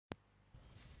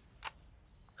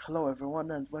Hello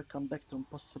everyone and welcome back to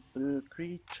Impossible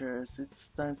Creatures. It's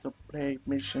time to play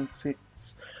Mission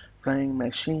 6, Flying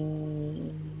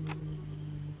Machines.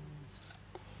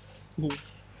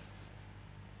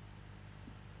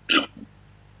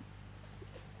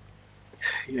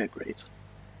 Yeah, great.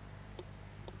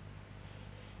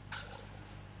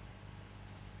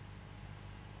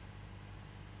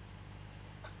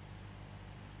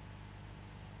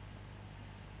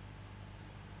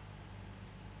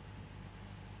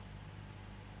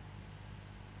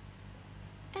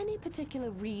 Any particular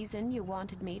reason you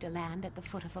wanted me to land at the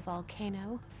foot of a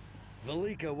volcano?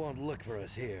 Velika won't look for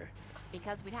us here.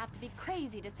 Because we'd have to be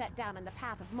crazy to set down in the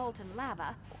path of molten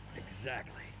lava.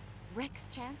 Exactly. Rex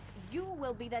Chance, you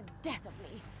will be the death of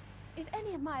me. If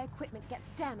any of my equipment gets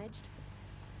damaged...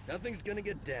 Nothing's gonna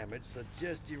get damaged, so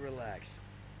just you relax.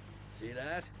 See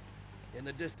that? In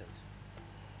the distance.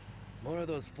 More of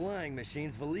those flying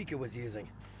machines Velika was using.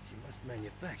 She must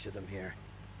manufacture them here.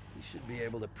 We should be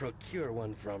able to procure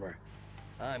one from her.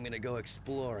 I'm gonna go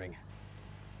exploring.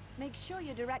 Make sure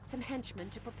you direct some henchmen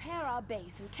to prepare our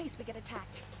base in case we get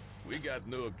attacked. We got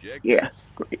no objectives. Yeah,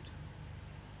 great.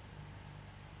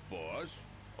 Boss?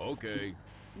 Okay.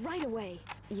 Right away.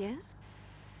 Yes?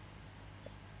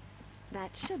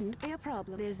 That shouldn't be a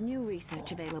problem. There's new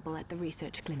research available at the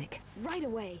research clinic. Right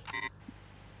away.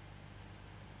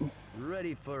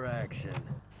 Ready for action.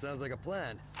 Sounds like a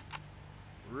plan.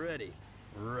 Ready.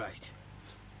 Right.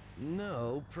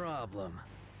 No problem.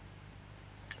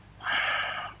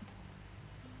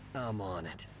 I'm on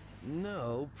it.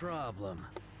 No problem.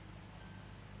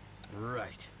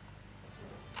 Right.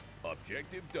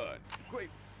 Objective done. Great.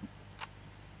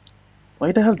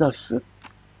 Why the hell does it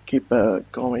keep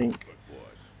going But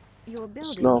boss. Your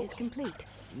building slow? is complete.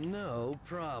 No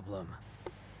problem.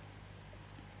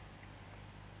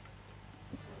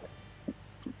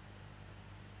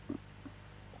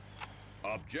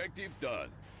 Objective done.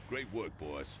 Great work,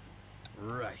 boss.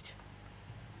 Right.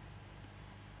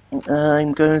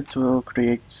 I'm going to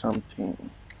create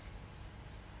something.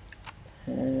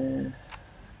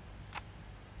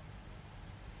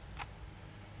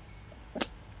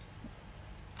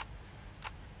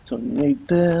 So need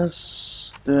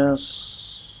this.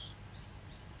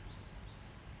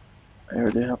 I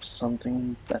already have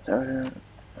something better.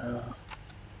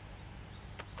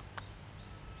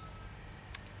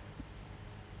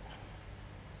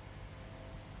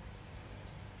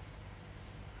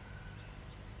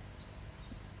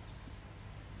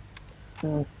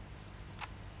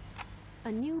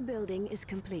 A new building is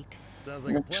complete. Sounds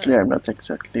like a Actually, I'm plan. not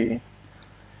exactly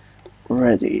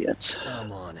ready yet.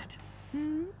 I'm on it.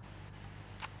 Hmm?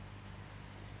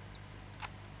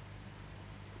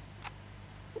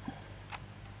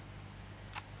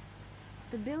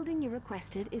 The building you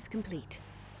requested is complete.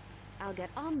 I'll get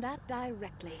on that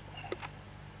directly.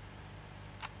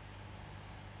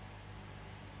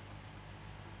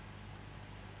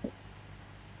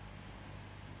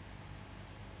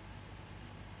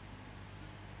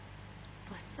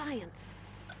 For science.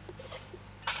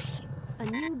 A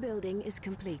new building is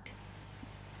complete.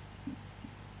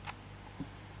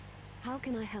 How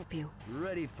can I help you?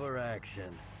 Ready for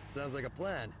action. Sounds like a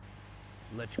plan.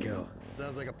 Let's go.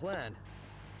 Sounds like a plan.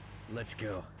 Let's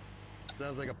go.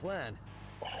 Sounds like a plan.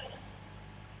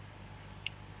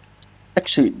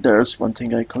 Actually, there's one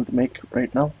thing I could make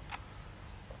right now.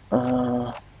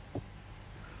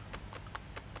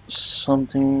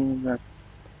 Something that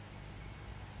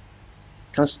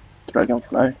cast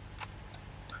dragonfly,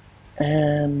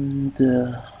 and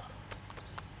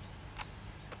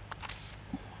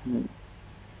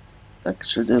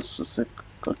actually this is a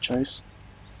good choice.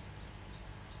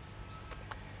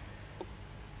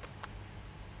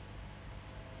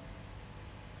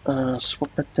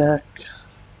 Swap attack.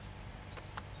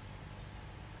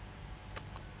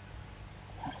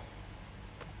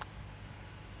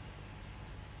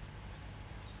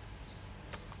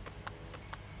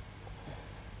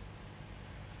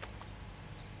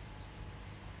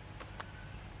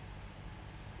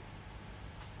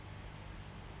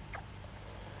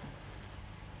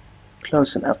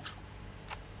 Close enough.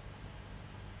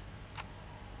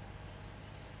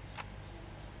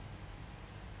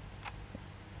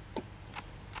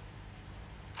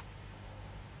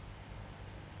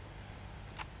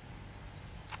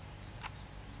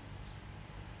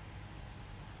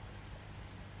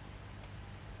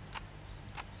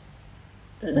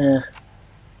 Damn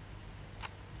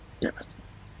it.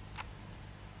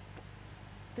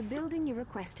 The building you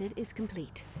requested is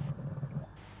complete.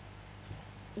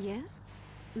 Yes?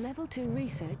 Level 2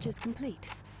 research is complete.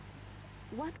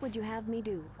 What would you have me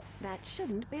do? That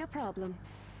shouldn't be a problem.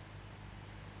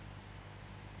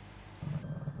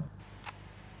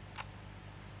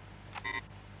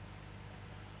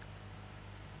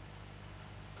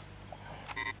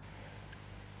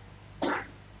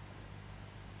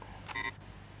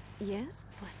 Yes,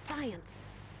 for science.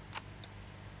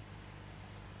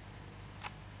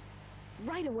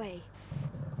 Right away.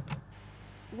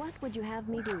 What would you have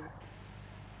me do?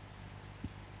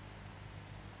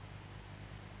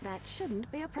 That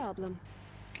shouldn't be a problem.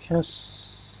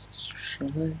 Guess...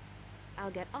 should I?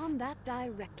 I'll get on that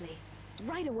directly.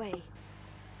 Right away.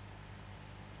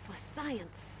 For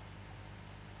science.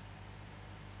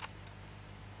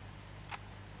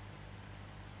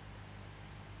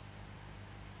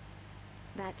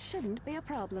 That shouldn't be a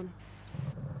problem.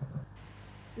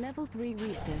 Level 3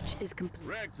 research is complete.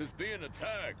 Rex is being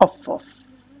attacked. Off.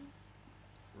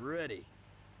 Ready.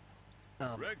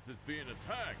 Rex is being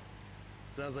attacked.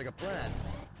 Sounds like a plan.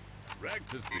 Rex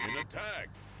is being attacked.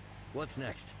 What's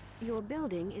next? Your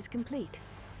building is complete.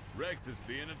 Rex is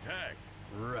being attacked.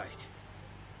 Right.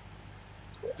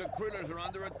 The critters are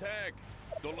under attack.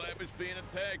 The lab is being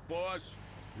attacked, boss.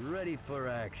 Ready for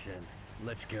action.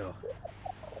 Let's go.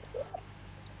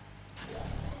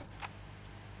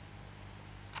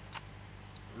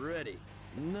 Ready.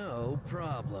 No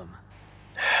problem.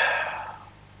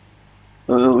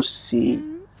 Oh,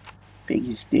 see.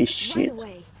 Fix this Right shit.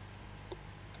 away.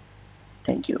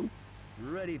 Thank you.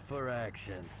 Ready for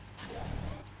action.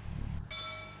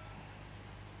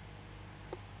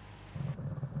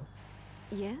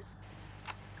 Yes?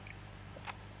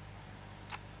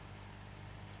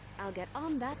 I'll get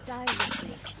on that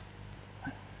directly.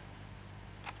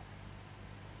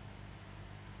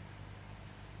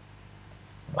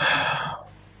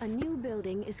 A new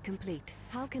building is complete.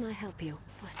 How can I help you?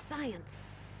 For science.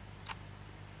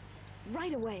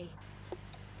 Right away.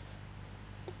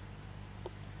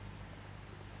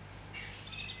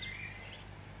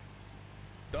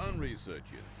 Done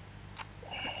researching.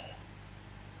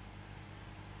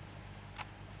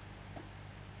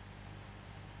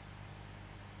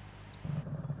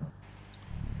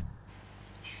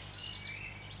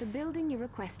 The building you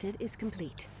requested is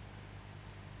complete.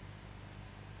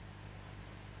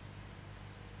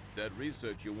 That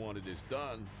research you wanted is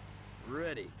done.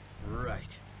 Ready.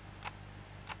 Right.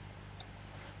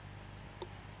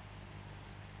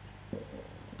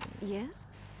 Yes?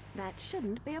 That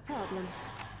shouldn't be a problem.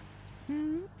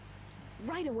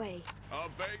 Right away. Our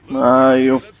bank You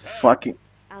being attacked. fucking...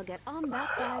 I'll get on that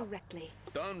directly.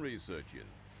 Done researching.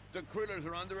 The critters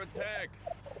are under attack.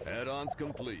 Add-ons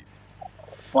complete.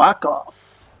 Fuck off.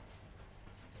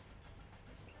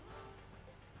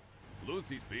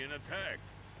 Lucy's being attacked.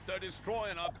 They're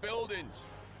destroying our buildings.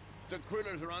 The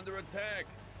critters are under attack.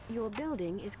 Your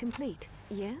building is complete.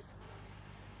 Yes?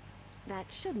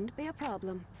 That shouldn't be a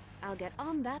problem. I'll get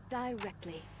on that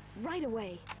directly. Right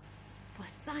away. For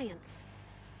science.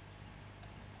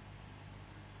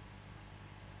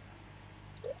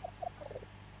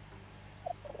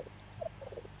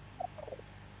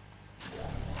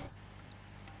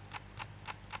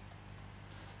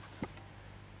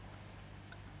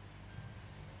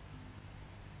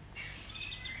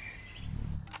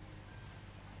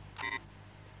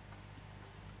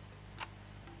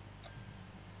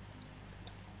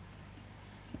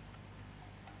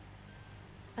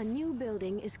 A new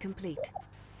building is complete.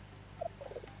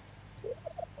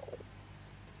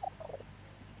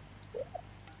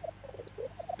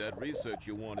 That research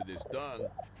you wanted is done.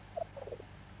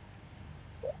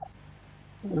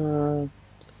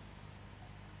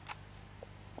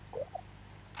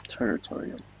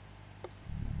 Territorial.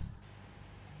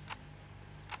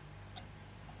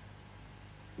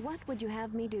 What would you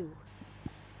have me do?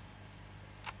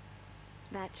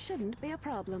 That shouldn't be a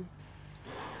problem.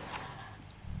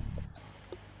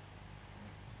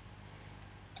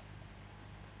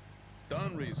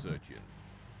 Done researching.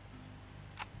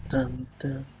 Dun,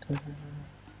 dun, dun.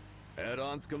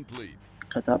 Add-ons complete.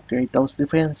 Gotta upgrade those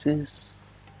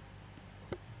defenses.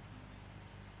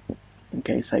 In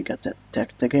case I get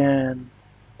attacked again.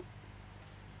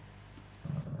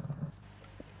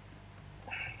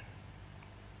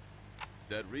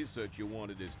 That research you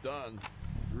wanted is done.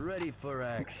 Ready for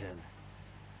action.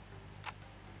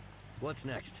 What's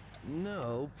next?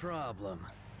 No problem.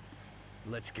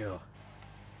 Let's go.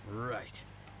 Right.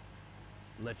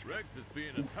 Let's... Rex is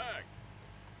being attacked.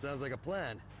 Sounds like a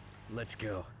plan. Let's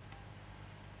go.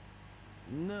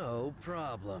 No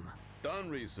problem. Done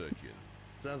researching.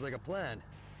 Sounds like a plan.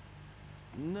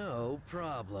 No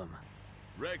problem.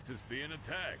 Rex is being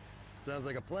attacked. Sounds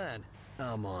like a plan.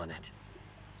 I'm on it.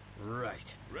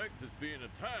 Right. Rex is being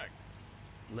attacked.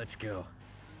 Let's go.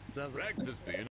 Sounds like... Rex is being